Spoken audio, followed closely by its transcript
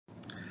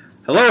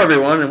Hello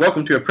everyone and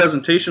welcome to a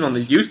presentation on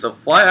the use of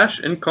fly ash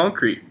in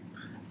concrete.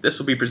 This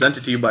will be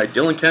presented to you by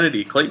Dylan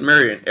Kennedy, Clayton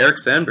Murray, and Eric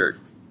Sandberg.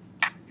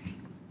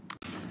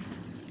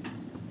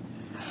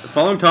 The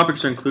following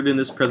topics are included in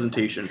this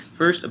presentation.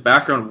 First, a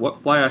background of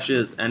what fly ash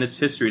is and its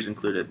history is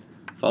included,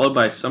 followed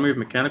by a summary of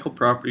mechanical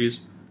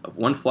properties of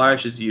when fly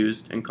ash is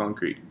used in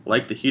concrete,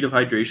 like the heat of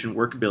hydration,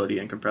 workability,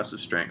 and compressive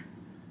strength.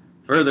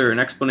 Further, an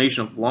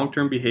explanation of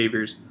long-term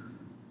behaviors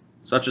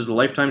such as the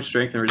lifetime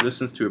strength and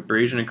resistance to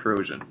abrasion and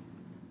corrosion.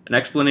 An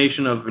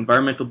explanation of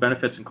environmental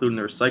benefits including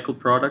the recycled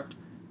product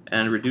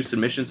and reduced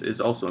emissions is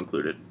also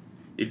included.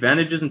 The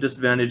advantages and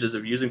disadvantages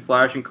of using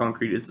fly ash in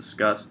concrete is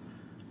discussed,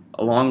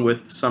 along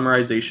with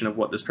summarization of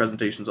what this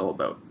presentation is all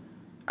about.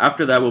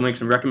 After that, we'll make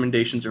some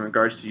recommendations in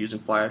regards to using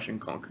fly ash in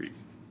concrete.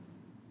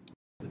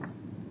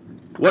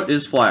 What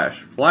is fly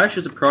ash? Fly ash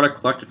is a product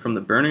collected from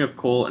the burning of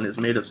coal and is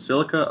made of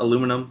silica,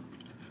 aluminum,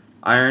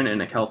 iron,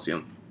 and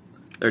calcium.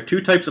 There are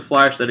two types of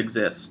fly ash that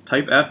exist,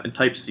 Type F and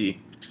Type C.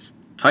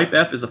 Type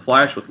F is a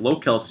fly ash with low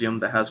calcium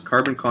that has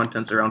carbon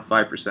contents around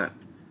 5%.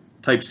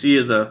 Type C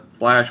is a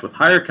fly ash with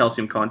higher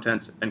calcium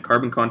contents and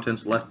carbon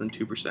contents less than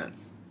 2%.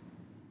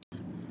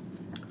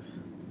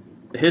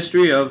 The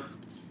history of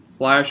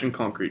fly ash in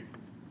concrete.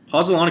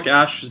 Pozzolanic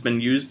ash has been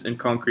used in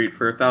concrete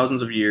for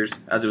thousands of years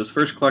as it was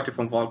first collected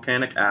from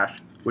volcanic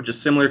ash, which is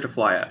similar to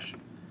fly ash.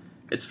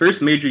 Its first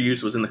major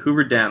use was in the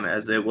Hoover Dam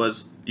as it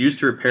was used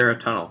to repair a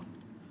tunnel.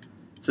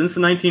 Since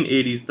the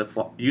 1980s,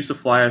 the use of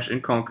fly ash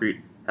in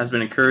concrete has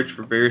been encouraged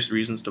for various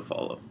reasons to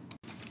follow.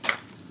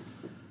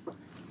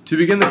 To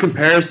begin the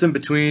comparison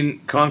between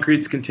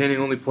concretes containing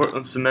only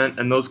Portland cement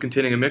and those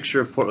containing a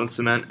mixture of Portland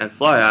cement and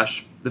fly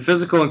ash, the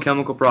physical and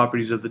chemical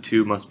properties of the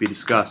two must be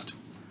discussed.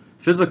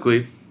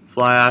 Physically,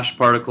 fly ash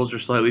particles are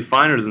slightly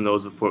finer than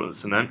those of Portland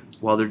cement,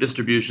 while their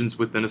distributions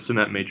within a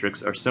cement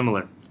matrix are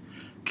similar.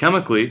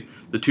 Chemically,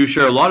 the two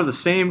share a lot of the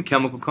same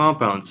chemical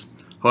compounds.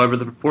 However,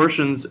 the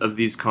proportions of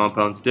these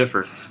compounds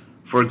differ.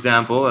 For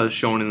example, as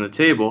shown in the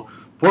table,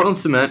 Portland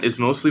cement is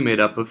mostly made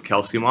up of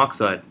calcium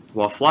oxide,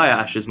 while fly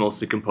ash is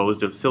mostly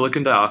composed of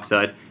silicon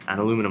dioxide and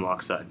aluminum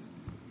oxide.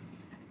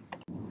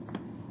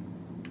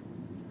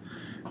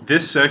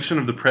 This section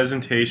of the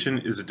presentation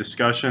is a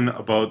discussion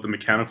about the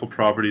mechanical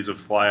properties of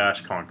fly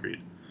ash concrete.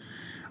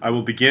 I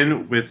will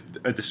begin with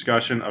a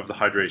discussion of the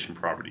hydration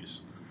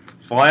properties.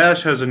 Fly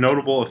ash has a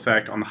notable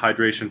effect on the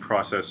hydration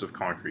process of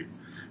concrete.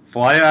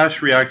 Fly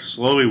ash reacts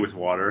slowly with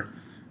water.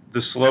 The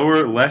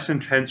slower, less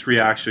intense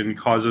reaction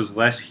causes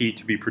less heat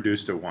to be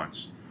produced at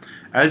once.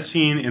 As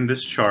seen in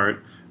this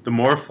chart, the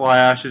more fly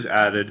ash is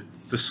added,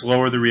 the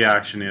slower the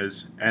reaction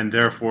is, and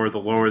therefore the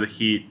lower the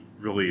heat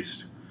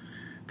released.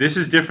 This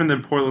is different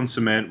than Portland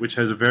cement, which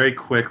has a very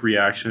quick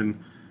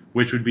reaction,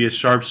 which would be a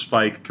sharp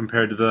spike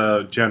compared to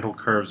the gentle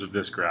curves of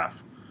this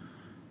graph.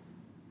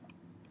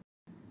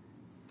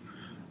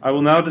 I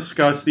will now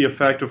discuss the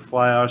effect of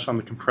fly ash on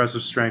the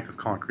compressive strength of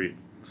concrete.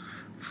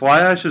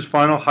 Fly ash's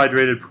final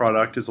hydrated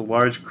product is a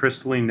large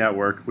crystalline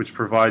network which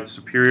provides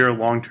superior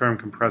long-term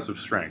compressive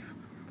strength.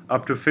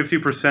 Up to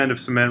 50% of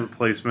cement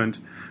replacement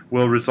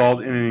will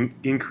result in an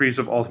increase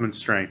of ultimate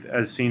strength,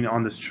 as seen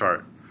on this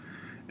chart.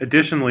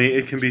 Additionally,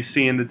 it can be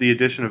seen that the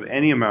addition of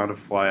any amount of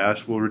fly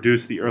ash will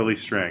reduce the early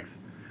strength.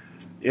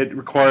 It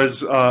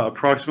requires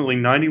approximately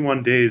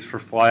 91 days for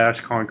fly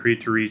ash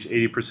concrete to reach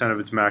 80% of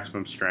its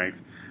maximum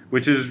strength,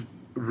 which is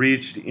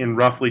reached in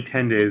roughly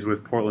 10 days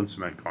with Portland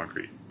cement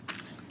concrete.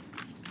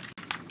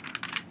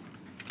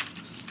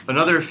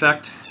 Another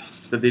effect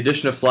that the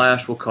addition of fly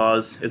ash will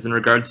cause is in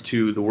regards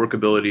to the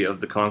workability of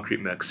the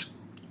concrete mix.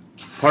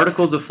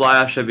 Particles of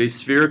fly ash have a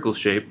spherical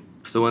shape,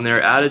 so when they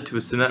are added to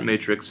a cement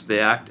matrix, they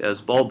act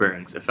as ball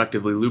bearings,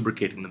 effectively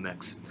lubricating the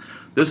mix.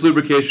 This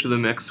lubrication of the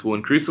mix will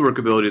increase the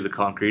workability of the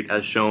concrete,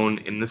 as shown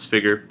in this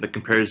figure that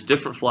compares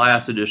different fly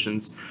ash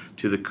additions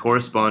to the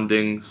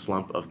corresponding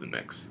slump of the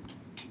mix.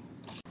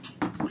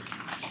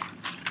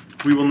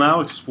 We will now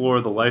explore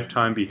the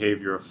lifetime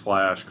behavior of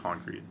fly ash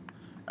concrete.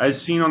 As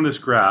seen on this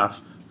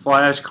graph,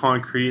 fly ash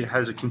concrete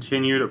has a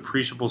continued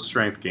appreciable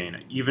strength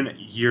gain, even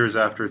years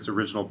after its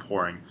original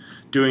pouring,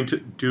 due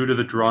to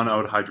the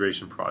drawn-out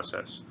hydration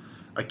process.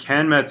 A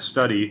CanMet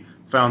study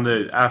found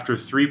that after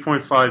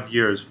 3.5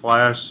 years,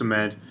 fly ash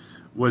cement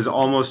was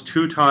almost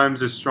 2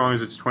 times as strong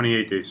as its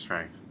 28-day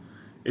strength.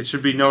 It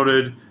should be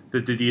noted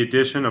that the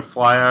addition of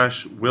fly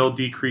ash will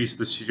decrease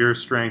the shear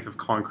strength of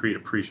concrete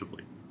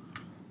appreciably.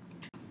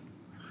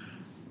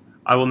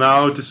 I will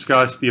now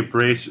discuss the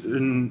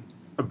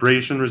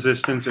abrasion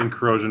resistance and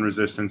corrosion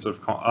resistance of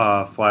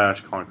fly ash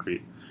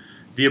concrete.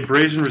 The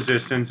abrasion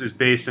resistance is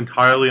based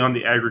entirely on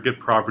the aggregate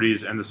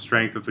properties and the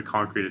strength of the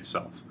concrete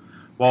itself.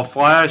 While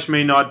fly ash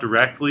may not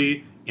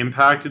directly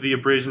impact the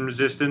abrasion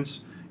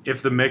resistance,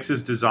 if the mix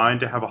is designed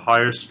to have a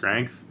higher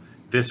strength,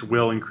 this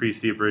will increase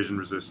the abrasion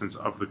resistance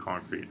of the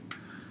concrete.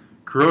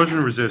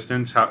 Corrosion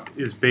resistance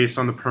is based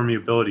on the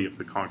permeability of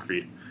the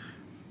concrete.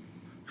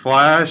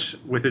 Fly ash,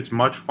 with its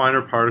much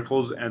finer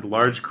particles and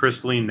large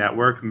crystalline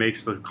network,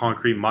 makes the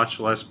concrete much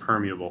less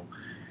permeable.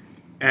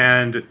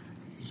 And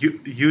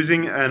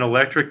Using an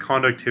electric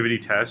conductivity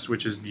test,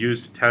 which is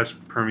used to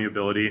test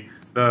permeability,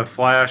 the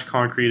fly ash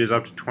concrete is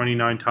up to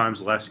 29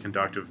 times less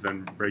conductive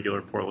than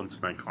regular Portland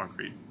cement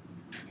concrete.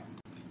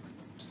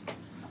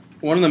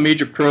 One of the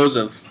major pros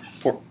of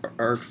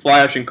fly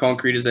ash in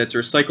concrete is that it's a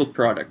recycled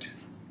product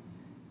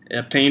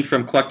obtained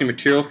from collecting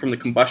material from the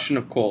combustion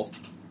of coal.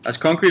 As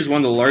concrete is one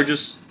of the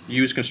largest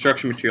used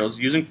construction materials,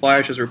 using fly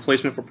ash as a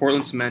replacement for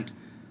Portland cement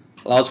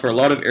allows for a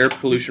lot of air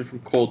pollution from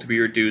coal to be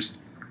reduced,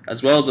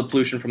 as well as the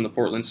pollution from the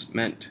Portland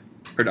cement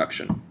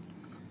production.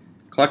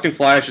 Collecting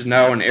fly ash is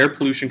now an air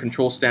pollution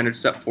control standard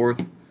set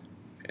forth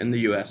in the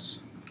U.S.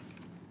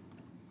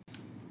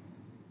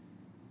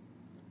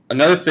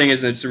 Another thing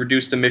is that it's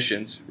reduced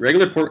emissions.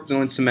 Regular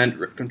Portland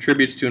cement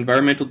contributes to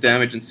environmental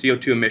damage and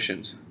CO2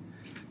 emissions.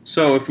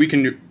 So if we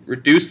can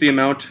reduce the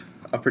amount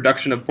of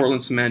production of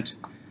Portland cement,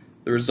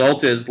 the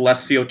result is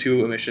less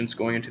CO2 emissions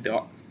going into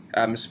the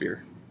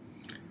atmosphere.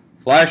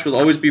 Fly ash will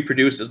always be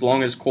produced as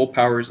long as coal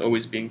power is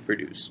always being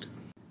produced.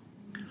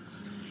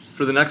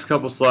 For the next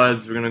couple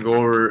slides, we're going to go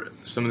over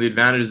some of the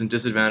advantages and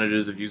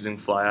disadvantages of using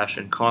fly ash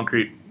in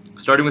concrete.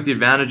 Starting with the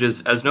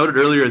advantages, as noted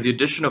earlier, the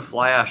addition of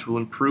fly ash will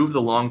improve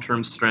the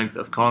long-term strength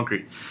of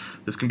concrete.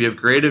 This can be of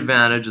great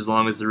advantage as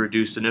long as the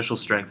reduced initial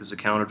strength is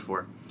accounted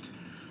for.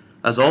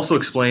 As also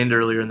explained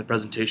earlier in the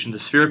presentation, the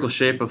spherical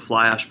shape of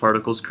fly ash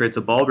particles creates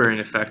a ball-bearing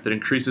effect that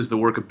increases the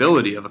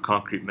workability of a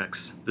concrete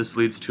mix. This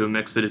leads to a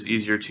mix that is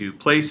easier to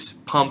place,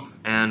 pump,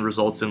 and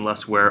results in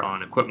less wear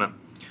on equipment.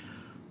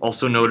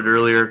 Also noted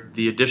earlier,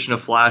 the addition of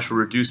fly ash will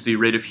reduce the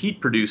rate of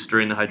heat produced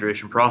during the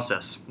hydration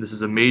process. This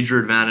is a major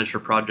advantage for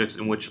projects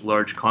in which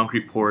large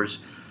concrete pours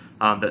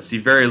that see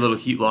very little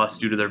heat loss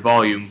due to their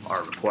volume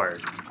are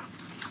required.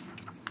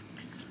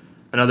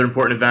 Another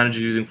important advantage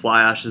of using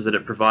fly ash is that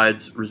it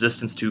provides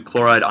resistance to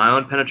chloride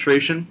ion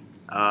penetration.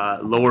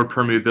 Lower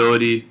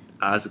permeability,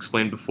 as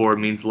explained before,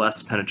 means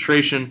less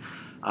penetration,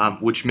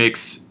 which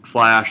makes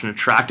fly ash an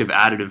attractive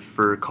additive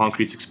for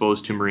concretes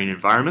exposed to marine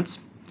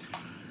environments.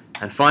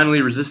 And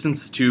finally,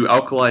 resistance to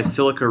alkali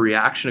silica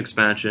reaction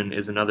expansion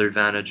is another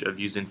advantage of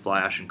using fly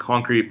ash in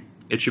concrete.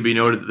 It should be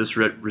noted that this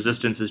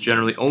resistance is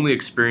generally only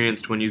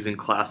experienced when using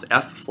Class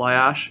F fly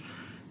ash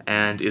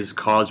and is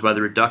caused by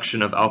the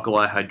reduction of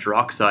alkali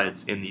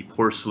hydroxides in the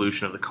pore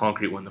solution of the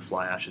concrete when the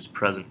fly ash is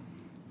present.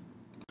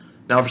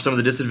 Now for some of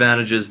the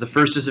disadvantages. The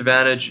first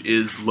disadvantage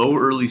is low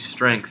early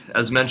strength.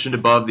 As mentioned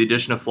above, the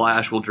addition of fly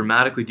ash will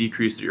dramatically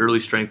decrease the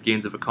early strength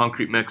gains of a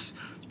concrete mix.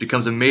 It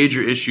becomes a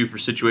major issue for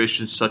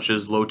situations such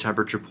as low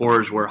temperature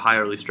pours where high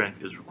early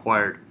strength is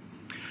required.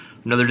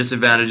 Another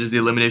disadvantage is the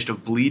elimination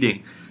of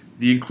bleeding.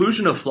 The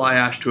inclusion of fly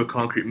ash to a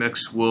concrete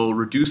mix will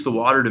reduce the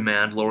water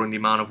demand, lowering the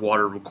amount of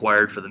water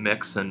required for the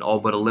mix and all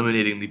but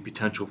eliminating the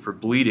potential for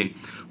bleeding.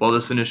 While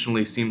this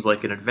initially seems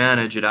like an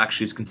advantage, it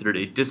actually is considered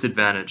a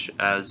disadvantage,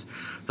 as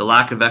the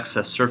lack of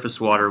excess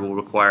surface water will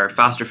require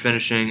faster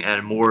finishing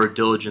and more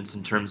diligence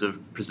in terms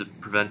of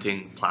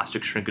preventing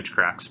plastic shrinkage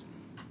cracks.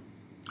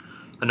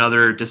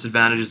 Another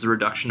disadvantage is the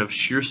reduction of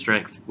shear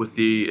strength. With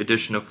the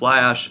addition of fly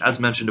ash, as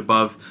mentioned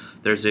above,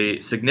 there's a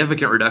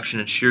significant reduction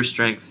in shear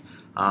strength.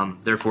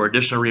 Therefore,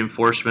 additional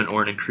reinforcement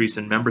or an increase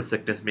in member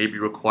thickness may be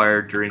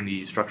required during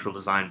the structural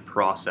design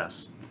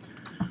process.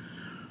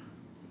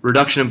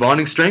 Reduction in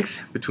bonding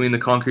strength between the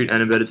concrete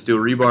and embedded steel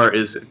rebar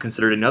is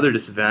considered another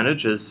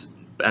disadvantage,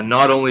 and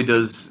not only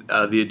does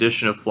the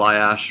addition of fly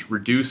ash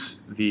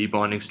reduce the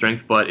bonding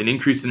strength, but an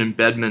increase in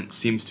embedment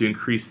seems to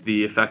increase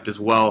the effect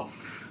as well.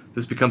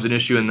 This becomes an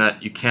issue in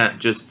that you can't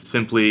just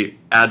simply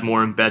add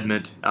more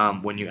embedment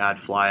when you add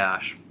fly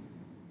ash.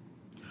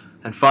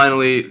 And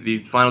finally, the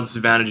final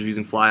disadvantage of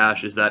using fly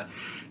ash is that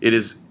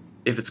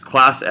if it's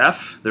Class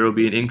F, there will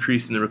be an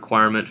increase in the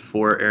requirement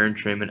for air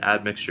entrainment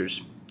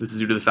admixtures. This is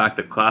due to the fact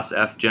that Class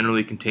F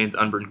generally contains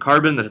unburned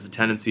carbon that has a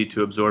tendency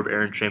to absorb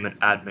air entrainment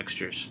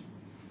admixtures.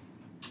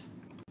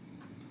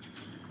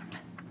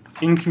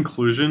 In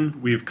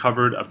conclusion, we've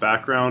covered a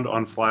background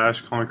on fly ash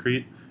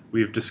concrete.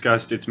 We've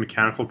discussed its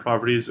mechanical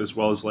properties as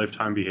well as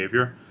lifetime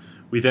behavior.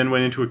 We then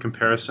went into a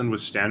comparison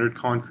with standard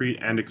concrete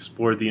and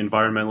explored the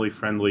environmentally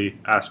friendly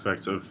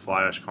aspects of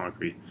fly ash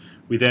concrete.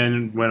 We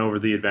then went over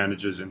the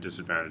advantages and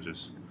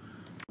disadvantages.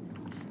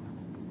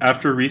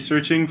 After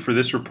researching for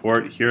this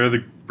report, here are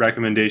the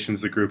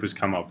recommendations the group has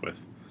come up with.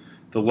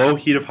 The low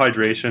heat of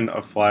hydration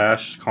of fly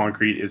ash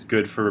concrete is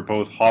good for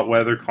both hot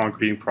weather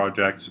concreting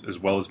projects as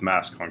well as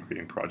mass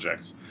concreting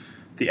projects.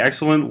 The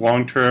excellent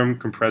long-term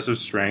compressive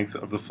strength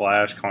of the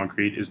fly ash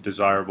concrete is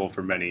desirable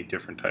for many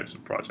different types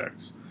of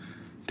projects.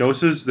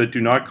 Doses that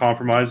do not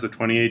compromise the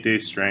 28-day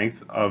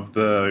strength of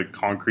the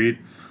concrete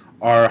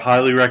are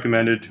highly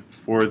recommended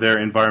for their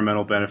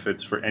environmental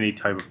benefits for any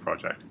type of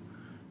project.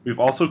 We've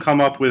also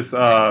come up with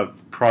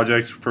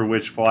projects for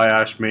which fly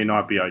ash may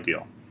not be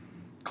ideal.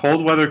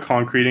 Cold weather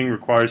concreting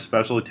requires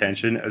special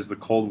attention, as the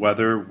cold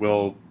weather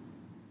will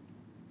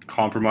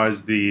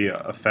compromise the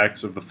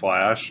effects of the fly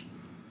ash.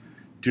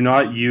 Do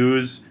not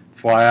use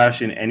fly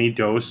ash in any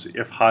dose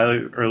if high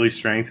early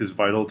strength is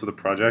vital to the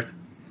project.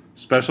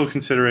 Special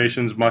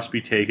considerations must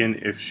be taken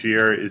if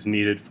shear is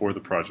needed for the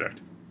project.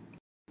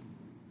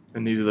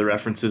 And these are the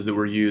references that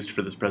were used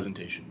for this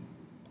presentation.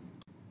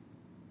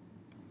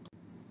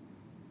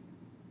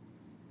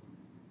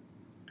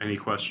 Any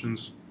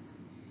questions?